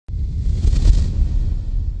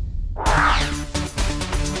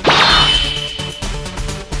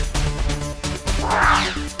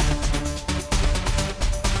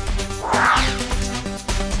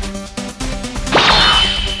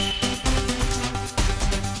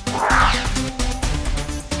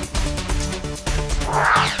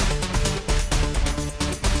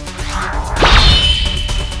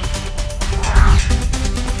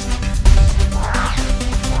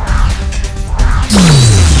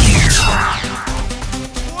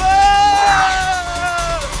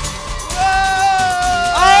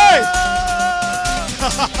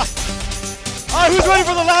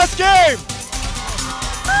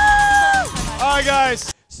right,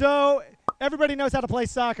 guys. So everybody knows how to play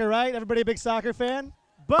soccer, right? Everybody a big soccer fan?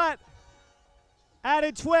 But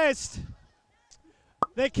added twist,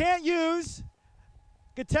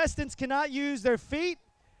 contestants cannot use their feet.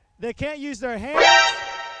 They can't use their hands.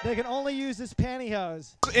 They can only use this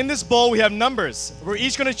pantyhose. In this bowl, we have numbers. We're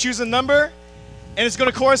each going to choose a number, and it's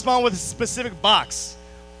going to correspond with a specific box.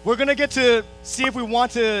 We're going to get to see if we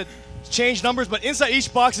want to change numbers, but inside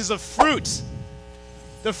each box is a fruit.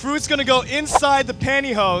 The fruit's going to go inside the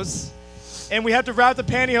pantyhose, and we have to wrap the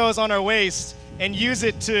pantyhose on our waist and use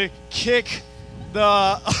it to kick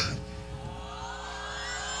the...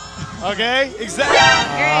 Okay, exactly.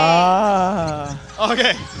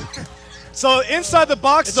 Okay. So inside the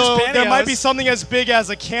box, though, there might be something as big as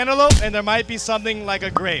a cantaloupe, and there might be something like a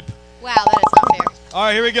grape. Wow, that is not fair. All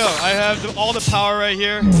right, here we go. I have all the power right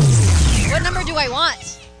here. What number do I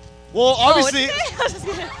want? Well, obviously,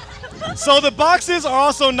 so the boxes are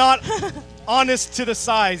also not honest to the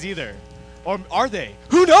size either. Or are they?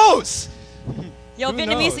 Who knows? Yo,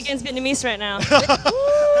 Vietnamese against Vietnamese right now.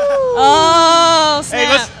 Oh,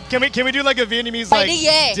 snap. Hey, can we do like a Vietnamese like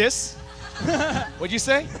diss? What'd you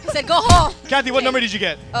say? He said go home. Kathy, what number did you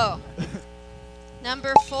get? Oh.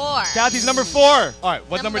 Number 4. Kathy's number 4. All right,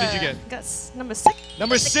 what number did you get? Got number 6.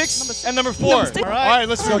 Number 6 and number 4. All right,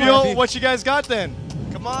 let's reveal what you guys got then.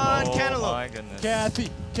 Come on, cantaloupe. Oh my goodness.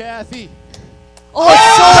 Kathy. Oh, it's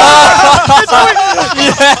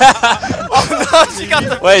Oh no, she got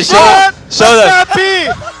the. Wait, show them.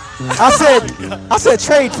 I said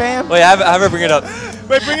trade, fam. Wait, have her bring it up.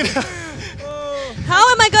 Wait, bring it up. How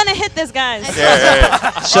am I gonna hit this, guys? Here.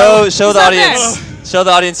 Show the audience. Show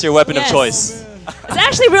the audience your weapon of choice. It's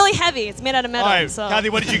actually really heavy. It's made out of metal. All right, so. Kathy,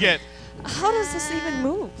 what did you get? How does this even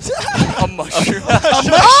move? A mushroom.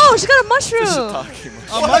 Oh, she got a mushroom.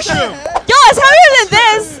 A mushroom. Yo, it's heavier than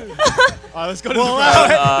this. All right, let's go to the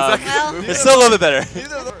ground. It's still a little bit better.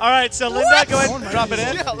 All right, so Linda, go ahead and drop it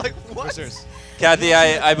in. Yeah, like what? Kathy,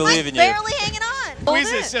 I believe in you. Barely hanging on.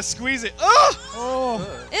 Squeeze it, just squeeze it. Oh!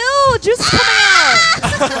 Ew, juice is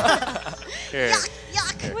coming out. Here.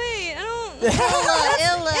 Yuck. Wait, I don't.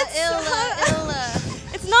 Illa.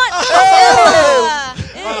 It's not.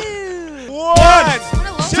 Ew. 1,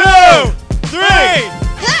 2, 3.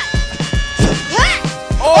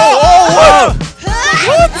 Oh!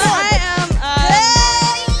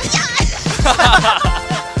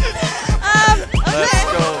 Let's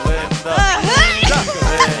go, Linda.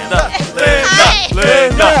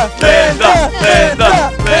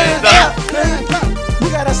 Linda. You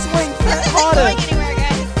gotta swing Going anywhere,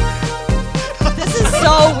 guys. This is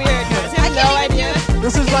so weird, guys. You have no idea.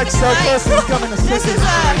 This is like so close to becoming a This is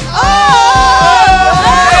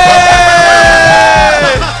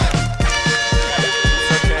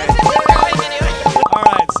All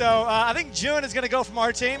right, so I think Jun is going to go from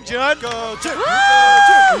our team. Jun. Go, Jun.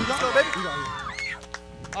 Let's go, baby.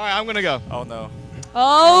 All right, I'm going to go. Oh no.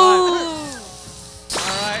 Oh.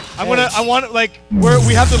 All right. I want like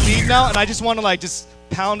we have the lead now, and I just want to like just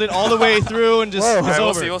pound it all the way through and just it's Alright,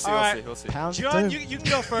 over. we'll see. Jun, you can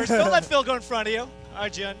go first. Don't let Phil go in front of you. All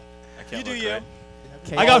right, Jun. You do you. Right?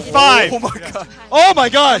 I got 5. Oh my god. Oh my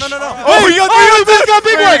gosh. No. Oh, you got the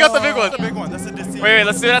big one. I got the big one. That's the big one. That's the deceiver. Wait,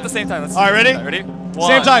 let's do it at the same time. All right, ready? Ready?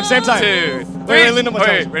 Same time. 2, 3. Wait, Linda,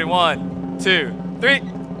 wait, ready? 1, 2, 3.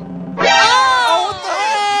 Oh!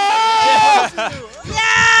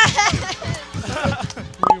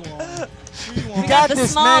 You got the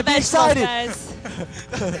this, small man. Be excited. guys.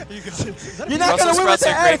 You're not gonna win with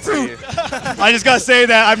that attitude. I just gotta say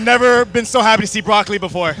that I've never been so happy to see broccoli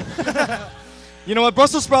before. You know what?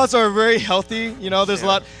 Brussels sprouts are very healthy. You know, there's a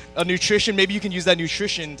lot of nutrition. Maybe you can use that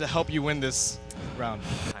nutrition to help you win this round.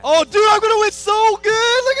 Oh, dude, I'm gonna win so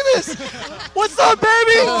good. Look at this. What's up,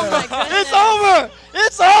 baby? Oh my goodness. It's over.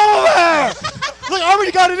 It's over. Look, I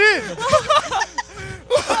already got it in.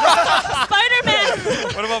 Spider-Man.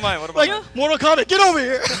 What about mine? What about Like mine? Mortal Kombat. Get over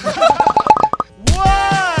here.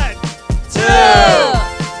 1, 2,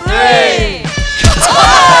 3. 3.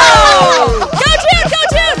 Oh! Go, Jun! Go,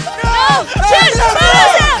 Jun! No! Jun! Go!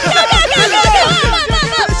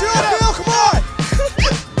 Come on!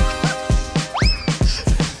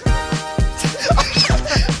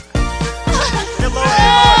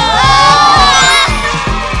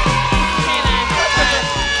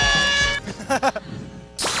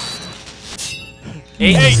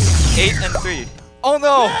 Eight and 3. Oh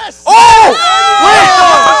no! Yes! Oh!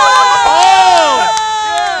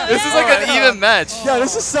 Oh! This is like an even match. Yeah,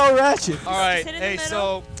 this is so ratchet. All right. Hit it in the Hey, middle.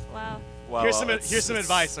 so Wow. here's some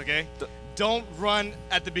advice, okay? Don't run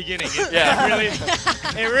at the beginning. It Yeah. really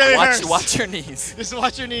hurts. Watch your knees. Just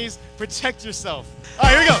watch your knees. Protect yourself. All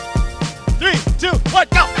right, here we go. 3, 2, 1,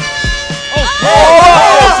 go. Oh. No.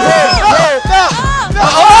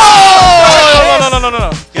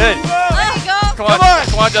 Good. There you go. Come on, Justin.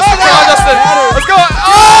 Come on, Justin. Let's go.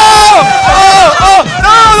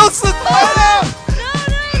 No, don't slip.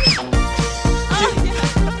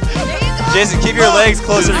 Jason, keep your legs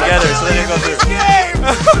closer together so they don't go through.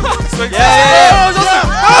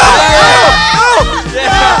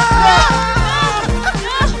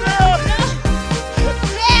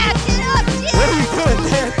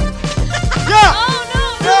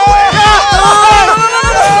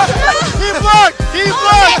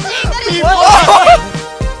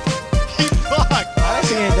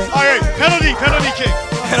 Penalty kick.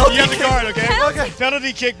 You have the guard, okay?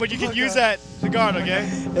 Penalty kick, but you can use that the guard, okay?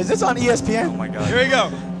 Is this on ESPN? Oh my god. Here we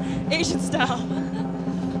go. Asian style.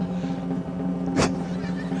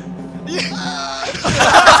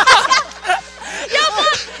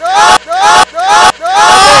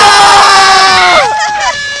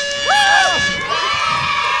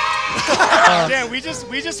 Damn, we just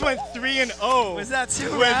went 3-0. Was that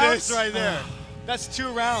 2 with rounds? this right there? That's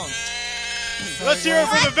 2 rounds. Let's hear it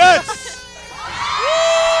for the vets.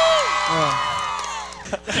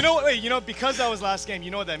 You know what? Wait, because that was last game,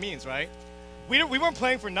 you know what that means, right? We weren't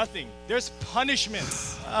playing for nothing. There's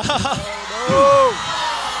punishments. No!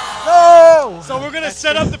 So we're gonna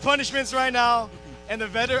set up the punishments right now, and the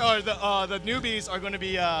the newbies are gonna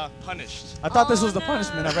be punished. I thought this was the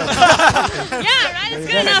punishment. I read it. Yeah, right? It's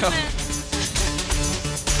good enough, man.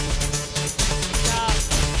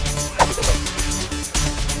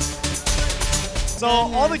 So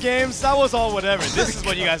all the games, that was all whatever. This is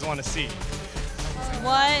what you guys want to see.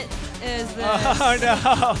 What is this? Oh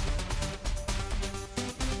no!